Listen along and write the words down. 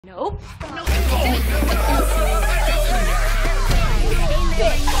Nope. No.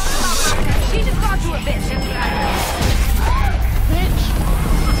 She just called you a bitch.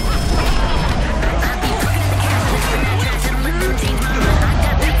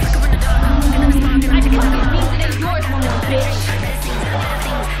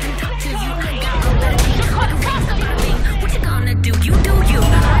 What you gonna do? You do you.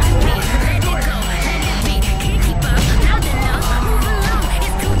 Let it go. Let it be. Can't keep up. Not enough. Move along.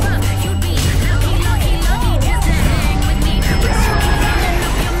 It's too rough. You'd be lucky just to hang with me. But you keep running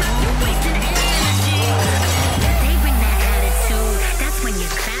up your mouth. You're wasting energy. They bring that attitude. That's when you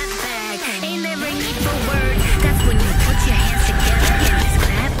clap back. Ain't never need for words. That's when you put your hands together and just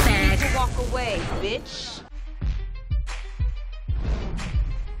clap back. Walk away, bitch.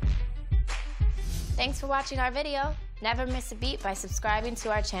 Thanks for watching our video. Never miss a beat by subscribing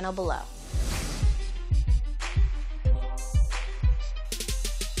to our channel below.